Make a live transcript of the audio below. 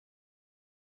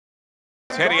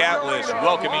Teddy Atlas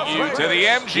welcoming you to the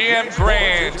MGM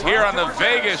Grand here on the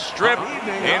Vegas Strip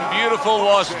in beautiful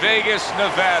Las Vegas,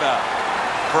 Nevada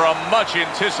for a much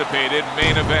anticipated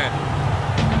main event.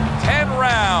 10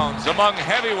 rounds among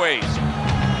heavyweights.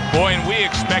 Boy, and we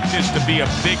expect this to be a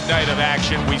big night of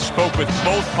action. We spoke with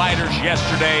both fighters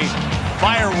yesterday.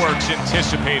 Fireworks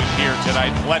anticipated here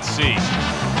tonight. Let's see.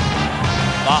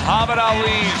 Muhammad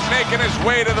Ali's making his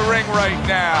way to the ring right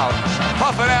now,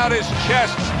 puffing out his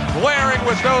chest, glaring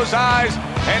with those eyes,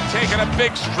 and taking a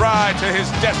big stride to his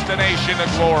destination of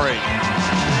glory.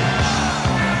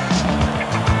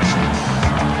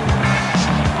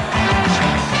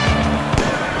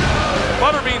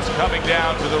 Butterbean's coming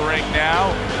down to the ring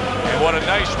now, and what a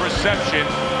nice reception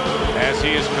as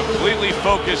he is completely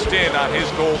focused in on his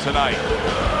goal tonight.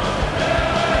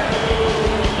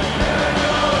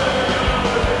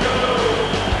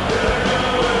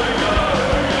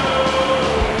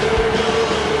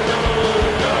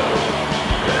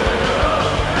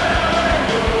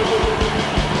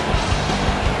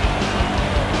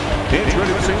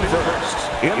 Introducing first,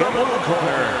 in the blue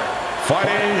corner,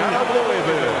 fighting out of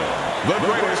Louisville, the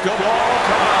greatest of all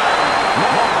time,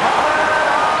 Muhammad Ali.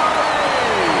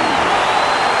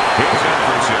 His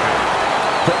adversary,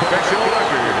 professional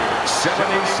record,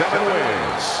 77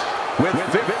 wins, with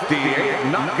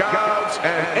 58 knockouts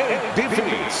and 8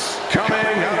 defeats,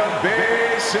 coming out of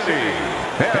Bay City,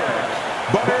 Eric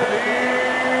Butterbean.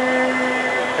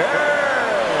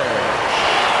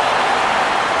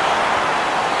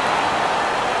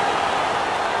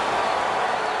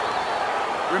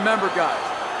 Remember, guys,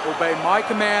 obey my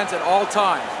commands at all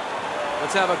times.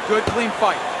 Let's have a good, clean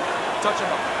fight. Touch him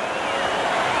up.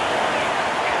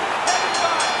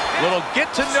 Little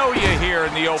get to know you here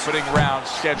in the opening round,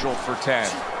 scheduled for 10.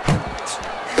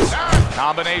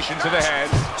 Combination to the head.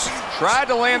 Tried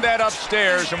to land that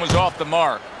upstairs and was off the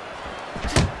mark.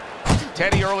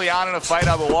 Teddy, early on in a fight,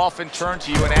 I will often turn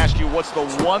to you and ask you what's the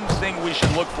one thing we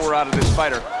should look for out of this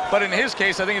fighter. But in his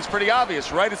case, I think it's pretty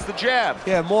obvious, right? It's the jab.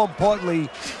 Yeah, more importantly,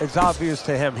 it's obvious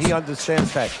to him. He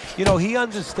understands that. You know, he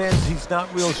understands he's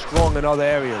not real strong in other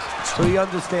areas. So he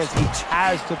understands he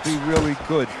has to be really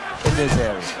good in this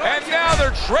area. And now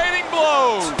they're trading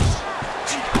blows.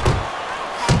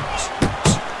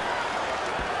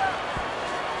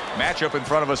 Matchup in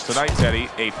front of us tonight, Teddy,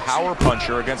 a power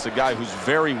puncher against a guy who's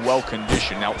very well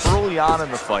conditioned. Now, early on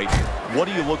in the fight, what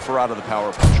do you look for out of the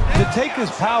power puncher? To take his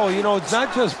power, you know, it's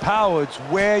not just power, it's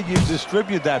where you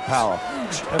distribute that power.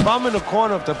 If I'm in the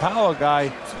corner of the power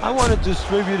guy, I want to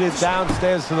distribute it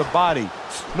downstairs to the body.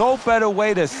 No better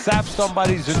way to sap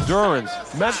somebody's endurance,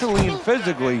 mentally and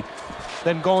physically,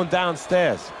 than going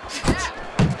downstairs.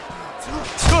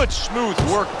 Good smooth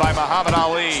work by Muhammad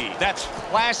Ali. That's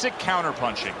classic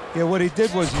counterpunching. Yeah, what he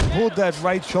did was he pulled that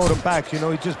right shoulder back. You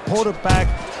know, he just pulled it back,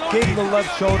 gave him the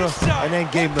left shoulder, and then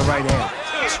gave him the right hand.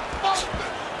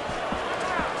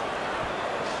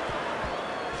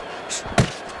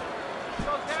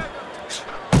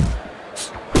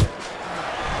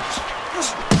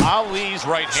 Ali's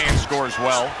right hand scores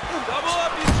well.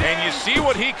 And you see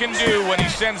what he can do when he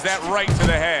sends that right to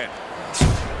the head.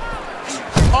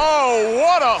 Oh,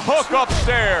 what a hook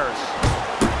upstairs.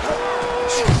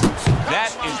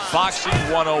 That is boxing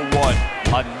 101.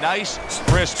 A nice,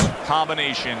 crisp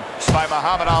combination by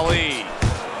Muhammad Ali.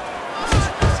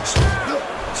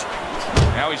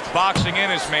 Now he's boxing in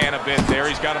his man a bit there.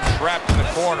 He's got him trapped in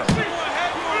the corner.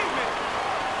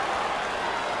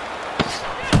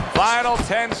 Final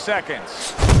 10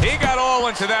 seconds. He got all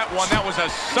into that one. That was a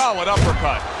solid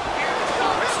uppercut.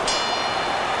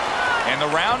 And the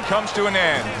round comes to an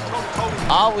end.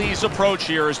 Ali's approach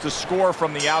here is to score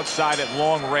from the outside at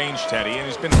long range, Teddy, and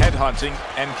he's been headhunting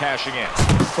and cashing in.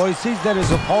 Well, he sees that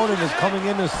his opponent is coming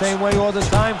in the same way all the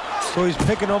time, so he's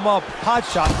picking him up, pot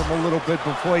shotting him a little bit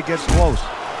before he gets close.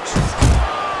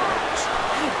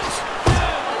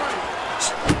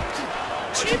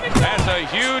 That's a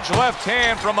huge left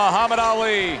hand from Muhammad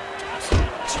Ali.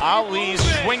 Ali's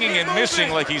swinging and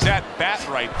missing like he's at bat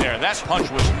right there. That punch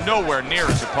was nowhere near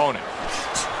his opponent.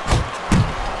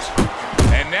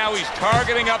 And now he's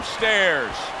targeting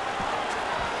upstairs.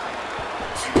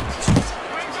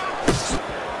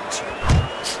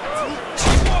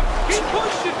 Keep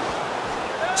pushing.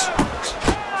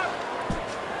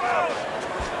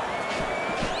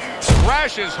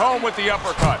 Crashes home with the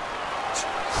uppercut.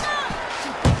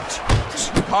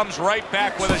 Comes right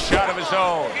back with a shot of his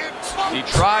own. He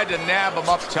tried to nab him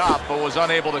up top, but was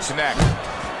unable to connect.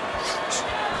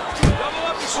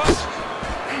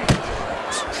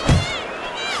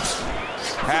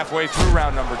 Halfway through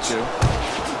round number 2.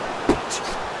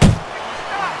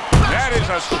 That is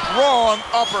a strong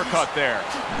uppercut there.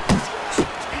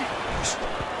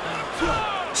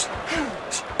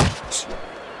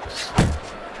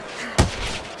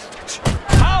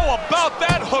 How about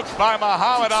that hook by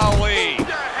Muhammad Ali?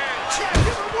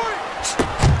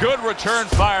 Good return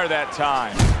fire that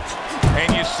time.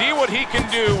 And you see what he can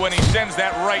do when he sends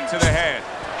that right to the head.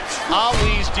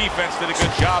 Ali's defense did a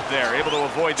good job there, able to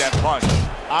avoid that punch.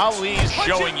 Ali's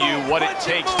showing you what it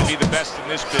takes to be the best in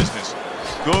this business.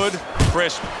 Good,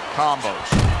 crisp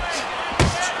combos.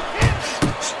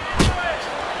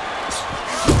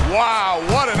 Wow,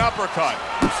 what an uppercut.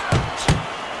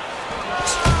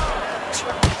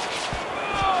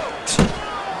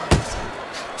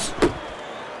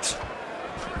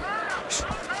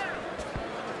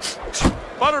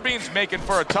 Butterbean's making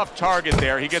for a tough target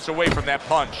there. He gets away from that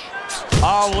punch.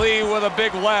 Ali with a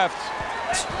big left.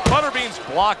 Butterbean's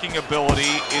blocking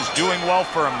ability is doing well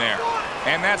for him there.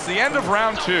 And that's the end of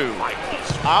round 2.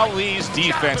 Ali's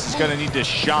defense is going to need to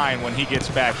shine when he gets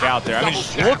back out there. I mean,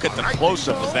 just look at the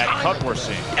close-up of that cut we're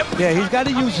seeing. Yeah, he's got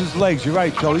to use his legs. You're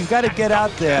right, Joe. He's got to get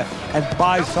out there and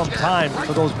buy some time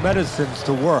for those medicines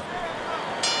to work.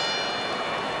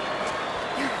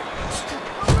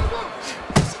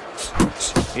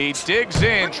 He digs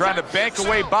in, trying to bank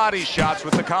away body shots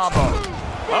with the combo.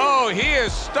 Oh, he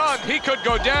is stunned. He could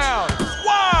go down.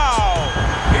 Wow!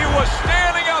 He was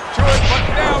standing up to it, but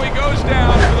now he goes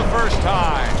down for the first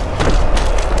time.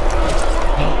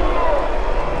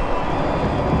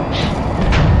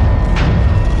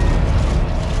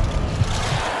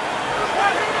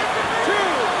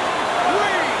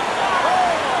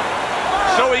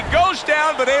 So he goes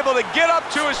down, but able to get up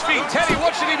to his feet. Teddy,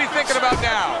 what should he be thinking about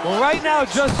now? Well, right now,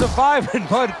 just surviving,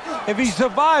 but if he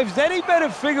survives, then he better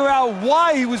figure out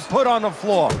why he was put on the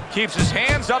floor. Keeps his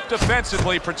hands up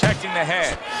defensively, protecting the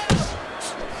head.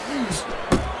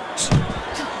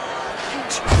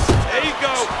 There you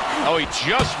go. Oh, he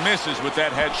just misses with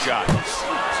that headshot.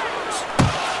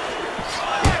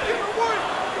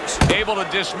 Able to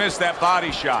dismiss that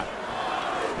body shot.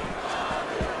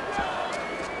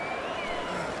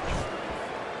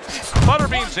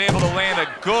 Butterbean's able to land a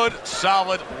good,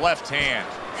 solid left hand.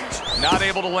 Not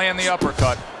able to land the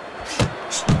uppercut.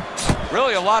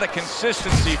 Really a lot of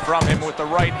consistency from him with the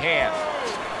right hand.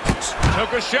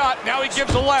 Took a shot, now he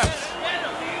gives a left.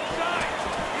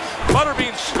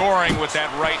 Butterbean scoring with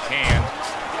that right hand.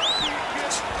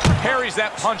 Parries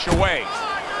that punch away.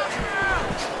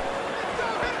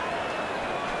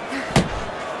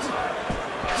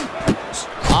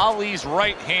 Ali's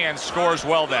right hand scores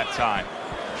well that time.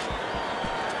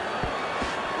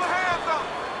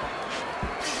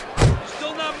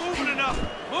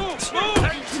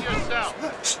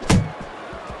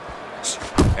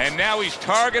 And now he's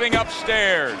targeting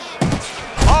upstairs.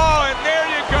 Oh, and there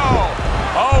you go.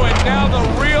 Oh, and now the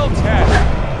real test.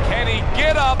 Can he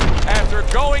get up after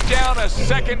going down a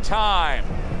second time?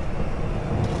 1,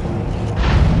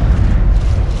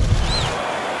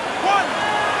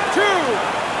 2, 3,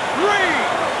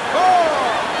 4,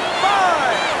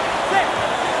 5, 6,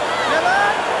 7,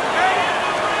 8,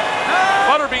 9.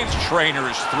 Butterbean's trainer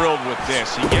is thrilled with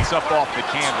this. He gets up off the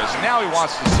canvas. Now he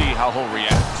wants to see how he'll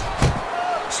react.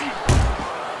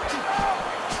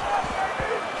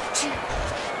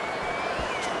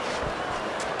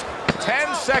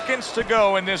 10 seconds to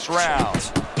go in this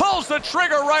round. Pulls the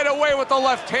trigger right away with the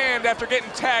left hand after getting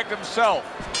tagged himself.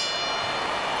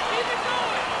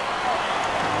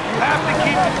 You have to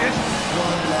keep the distance.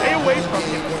 Stay away from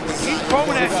him. Keep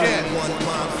throwing that jab.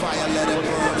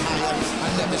 I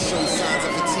never show signs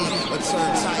of fatigue or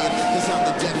turn tired, cause I'm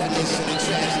the definition of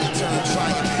tragedy turn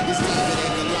triumph. It's David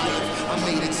and Goliath. I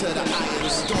made it to the eye of the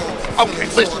storm. Okay,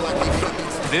 listen.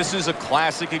 This is a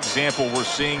classic example we're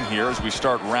seeing here as we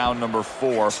start round number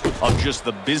 4 of just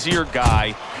the busier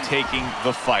guy taking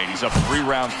the fight. He's up 3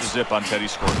 rounds to zip on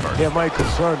Teddy's scorecard. Yeah, my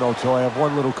concern, though, Joe, I have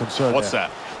one little concern. What's there.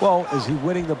 that? Well, is he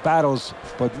winning the battles,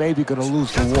 but maybe going to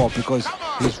lose the war because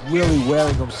he's really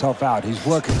wearing himself out. He's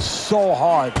working so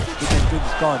hard to get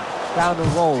things done. Down the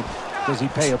road, does he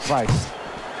pay a price?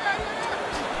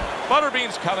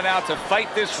 Butterbean's coming out to fight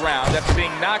this round after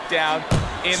being knocked down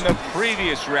in the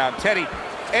previous round. Teddy,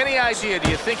 any idea?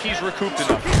 Do you think he's recouped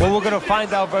enough? Well, we're going to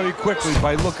find out very quickly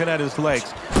by looking at his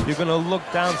legs. You're going to look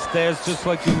downstairs just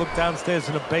like you look downstairs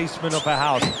in the basement of a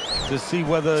house to see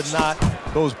whether or not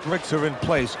those bricks are in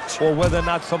place or whether or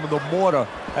not some of the mortar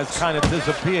has kind of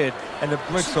disappeared and the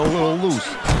bricks are a little loose.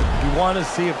 You want to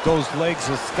see if those legs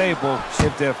are stable,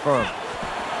 if they're firm.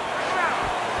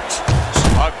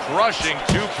 A crushing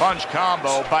 2-punch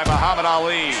combo by Muhammad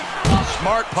Ali.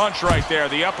 Smart punch right there.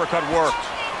 The uppercut worked.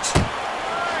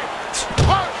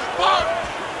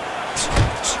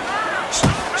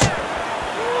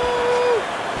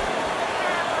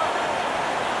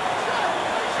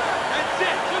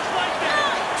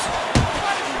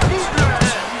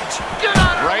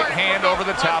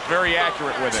 very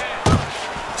accurate with it.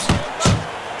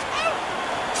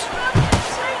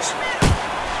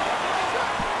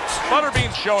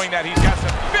 Butterbean showing that he's got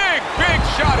some big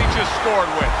shot he just scored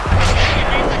with. Can he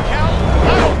beat the count?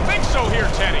 I don't think so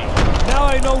here, Teddy. Now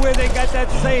I know where they got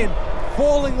that saying,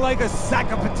 falling like a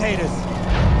sack of potatoes. 1,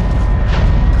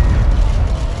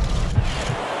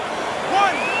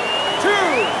 2,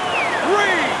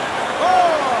 3, 4,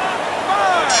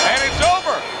 5. And it's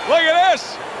over. Look at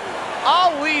this.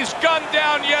 Ali's gunned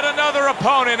down yet another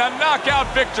opponent. A knockout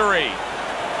victory.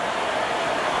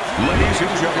 Ladies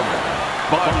and gentlemen,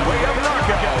 by way of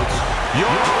knockouts, your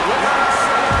winner,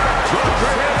 the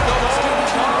greatest of all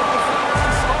time,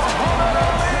 Muhammad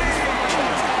Ali!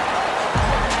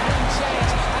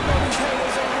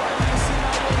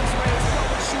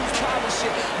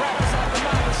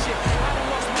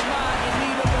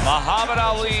 Muhammad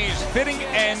Ali's fitting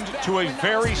end to a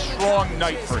very strong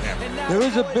night for him. There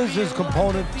is a business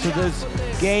component to this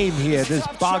game here, this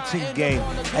boxing game.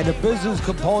 And the business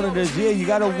component is here, you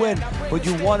got to win, but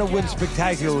you want to win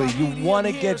spectacularly. You want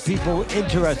to get people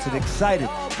interested, excited.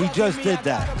 He just did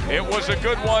that. It was a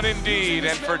good one indeed.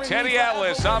 And for Teddy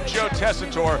Atlas, I'm Joe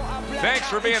Tessitore. Thanks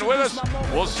for being with us.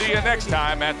 We'll see you next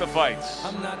time at the fights.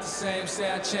 I'm not the same,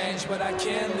 say I changed, but I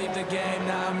can't leave the game.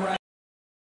 Now I'm right.